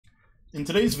In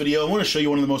today's video, I want to show you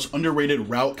one of the most underrated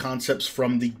route concepts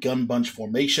from the gun bunch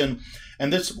formation.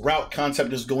 And this route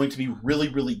concept is going to be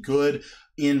really good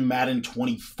in Madden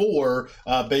 24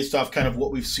 based off kind of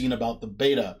what we've seen about the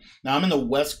beta. Now, I'm in the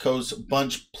West Coast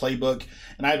bunch playbook,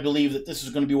 and I believe that this is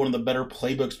going to be one of the better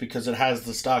playbooks because it has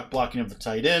the stock blocking of the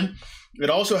tight end. It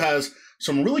also has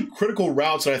some really critical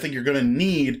routes that I think you're going to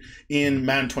need in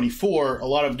Madden 24. A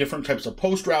lot of different types of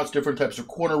post routes, different types of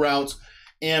corner routes.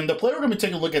 And the play we're going to be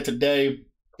taking a look at today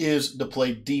is the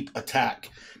play deep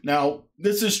attack. Now,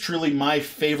 this is truly my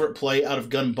favorite play out of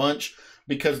Gun Bunch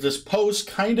because this post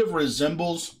kind of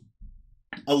resembles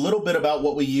a little bit about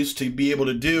what we used to be able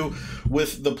to do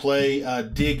with the play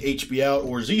dig HB out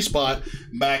or Z spot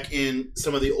back in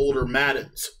some of the older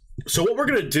Maddens. So what we're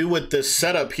going to do with this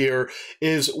setup here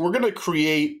is we're going to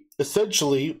create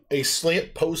essentially a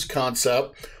slant post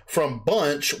concept from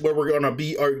bunch where we're going to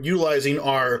be utilizing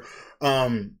our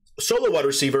solo wide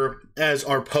receiver as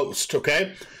our post,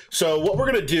 okay? So what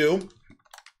we're going to do,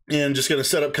 and just going to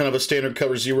set up kind of a standard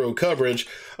cover zero coverage,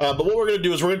 but what we're going to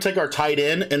do is we're going to take our tight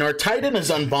end, and our tight end is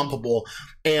unbumpable,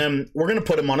 and we're going to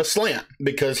put him on a slant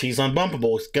because he's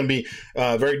unbumpable. It's going to be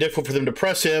very difficult for them to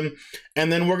press him,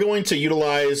 and then we're going to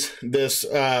utilize this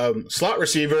slot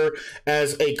receiver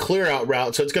as a clear out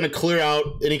route. So it's going to clear out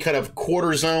any kind of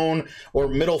quarter zone or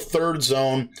middle third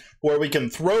zone where we can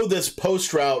throw this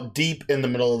post route deep in the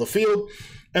middle of the field,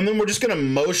 and then we're just going to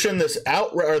motion this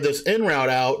out or this in route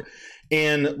out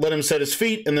and let him set his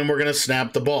feet, and then we're going to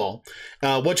snap the ball.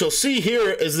 What you'll see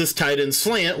here is this tight end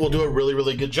slant will do a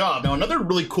really good job. Now, another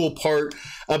really cool part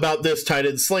about this tight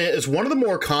end slant is one of the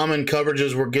more common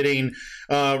coverages we're getting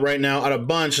right now out of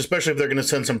bunch, especially if they're going to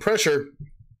send some pressure,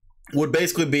 would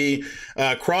basically be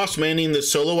cross-manning the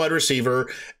solo wide receiver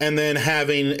and then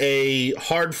having a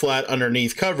hard flat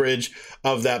underneath coverage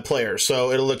of that player.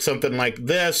 So it'll look something like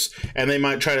this, and they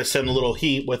might try to send a little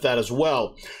heat with that as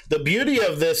well. The beauty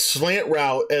of this slant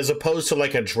route, as opposed to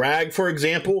like a drag, for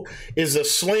example, is the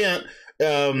slant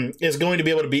is going to be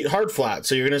able to beat hard flat.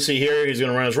 So you're going to see here, he's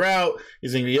going to run his route,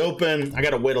 he's going to be open. I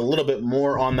got to wait a little bit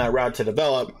more on that route to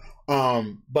develop,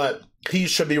 but he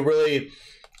should be really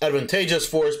advantageous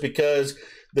for us because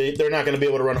they're not going to be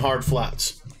able to run hard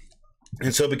flats.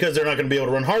 And so because they're not going to be able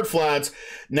to run hard flats,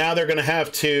 now they're going to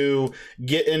have to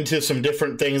get into some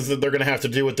different things that they're going to have to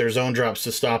do with their zone drops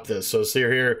to stop this. So see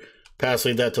here, pass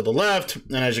lead that to the left,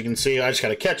 and as you can see, I just got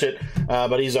to catch it,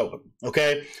 but he's open,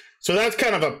 okay? So that's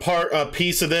kind of a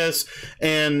piece of this,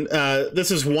 and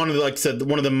this is one of the, like I said,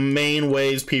 one of the main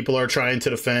ways people are trying to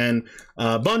defend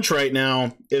bunch right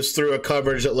now is through a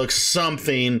coverage that looks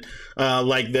something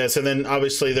like this, and then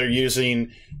obviously they're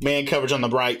using man coverage on the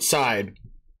right side.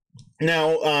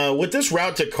 Now, with this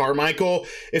route to Carmichael,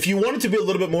 if you wanted to be a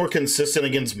little bit more consistent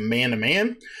against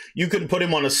man-to-man, you can put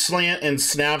him on a slant and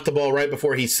snap the ball right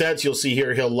before he sets. You'll see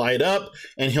here he'll light up,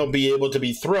 and he'll be able to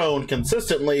be thrown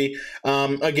consistently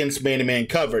against man-to-man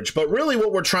coverage. But really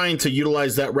what we're trying to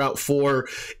utilize that route for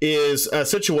is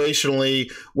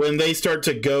situationally when they start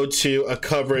to go to a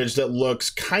coverage that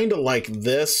looks kind of like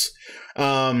this,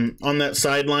 on that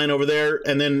sideline over there,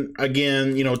 and then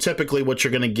again, you know, typically what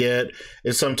you're going to get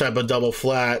is some type of double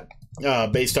flat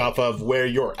based off of where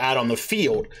you're at on the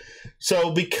field.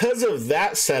 So because of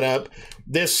that setup,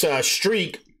 this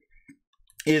streak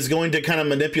is going to kind of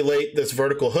manipulate this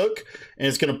vertical hook, and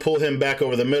it's going to pull him back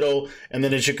over the middle. And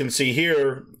then as you can see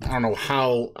here, I don't know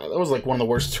how, that was like one of the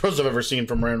worst throws I've ever seen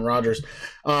from Aaron Rodgers.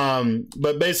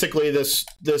 But basically this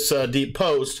deep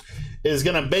post is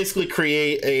going to basically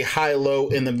create a high-low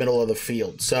in the middle of the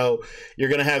field. So you're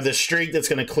going to have this streak that's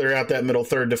going to clear out that middle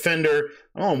third defender.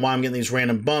 I don't know why I'm getting these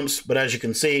random bumps, but as you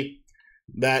can see,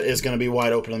 that is going to be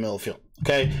wide open in the middle of the field,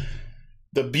 okay?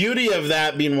 The beauty of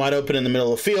that being wide open in the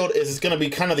middle of the field is it's going to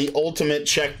be kind of the ultimate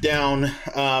check down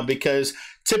because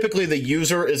typically the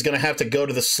user is going to have to go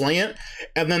to the slant,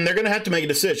 and then they're going to have to make a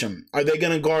decision. Are they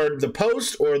going to guard the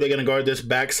post, or are they going to guard this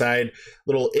backside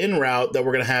little in route that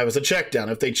we're going to have as a check down?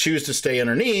 If they choose to stay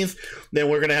underneath, then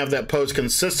we're going to have that post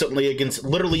consistently against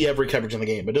literally every coverage in the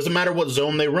game. It doesn't matter what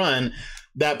zone they run,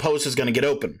 that post is going to get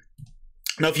open.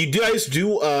 Now, if you guys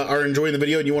are enjoying the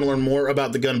video and you want to learn more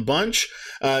about the Gun Bunch,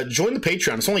 join the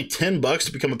Patreon. It's only $10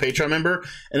 to become a Patreon member,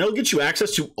 and it'll get you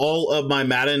access to all of my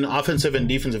Madden offensive and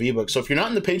defensive ebooks. So if you're not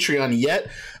in the Patreon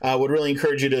yet, I would really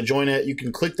encourage you to join it. You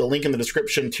can click the link in the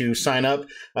description to sign up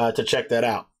to check that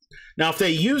out. Now, if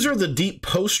they user the deep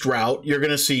post route, you're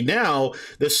going to see now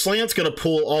this slant's going to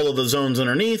pull all of the zones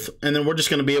underneath, and then we're just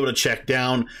going to be able to check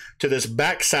down to this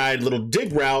backside little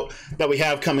dig route that we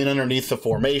have coming underneath the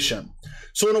formation.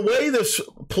 So in a way, this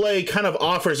play kind of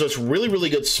offers us really, really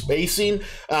good spacing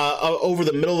over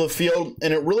the middle of the field,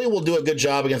 and it really will do a good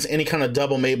job against any kind of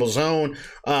double Mabel zone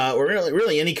or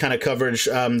really any kind of coverage,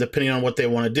 depending on what they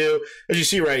want to do. As you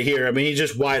see right here, I mean, he's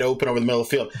just wide open over the middle of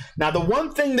the field. Now, the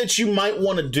one thing that you might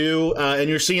want to do, and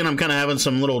you're seeing I'm kind of having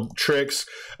some little tricks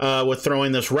with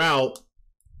throwing this route,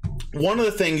 one of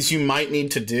the things you might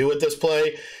need to do with this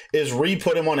play is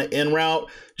re-put him on an in route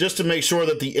just to make sure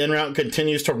that the in route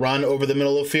continues to run over the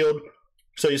middle of the field.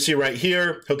 So you see right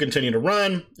here, he'll continue to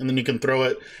run, and then you can throw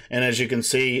it. And as you can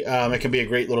see, it can be a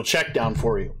great little check down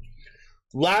for you.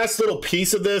 Last little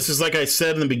piece of this is, like I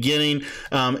said in the beginning,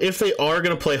 if they are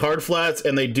going to play hard flats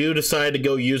and they do decide to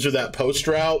go user that post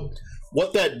route,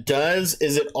 what that does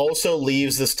is it also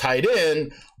leaves this tight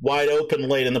end wide open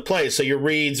late in the play. So your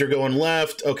reads are going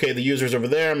left. Okay, the user's over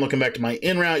there. I'm looking back to my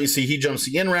in route. You see he jumps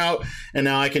the in route, and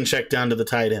now I can check down to the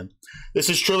tight end. This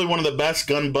is truly one of the best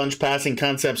gun bunch passing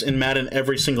concepts in Madden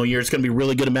every single year. It's going to be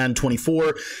really good in Madden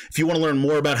 24. If you want to learn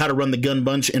more about how to run the gun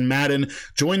bunch in Madden,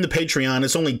 join the Patreon.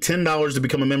 It's only $10 to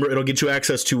become a member. It'll get you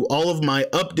access to all of my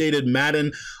updated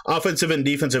Madden offensive and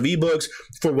defensive ebooks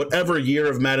for whatever year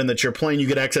of Madden that you're playing. You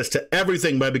get access to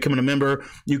everything by becoming a member.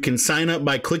 You can sign up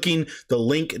by clicking the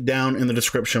link down in the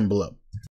description below.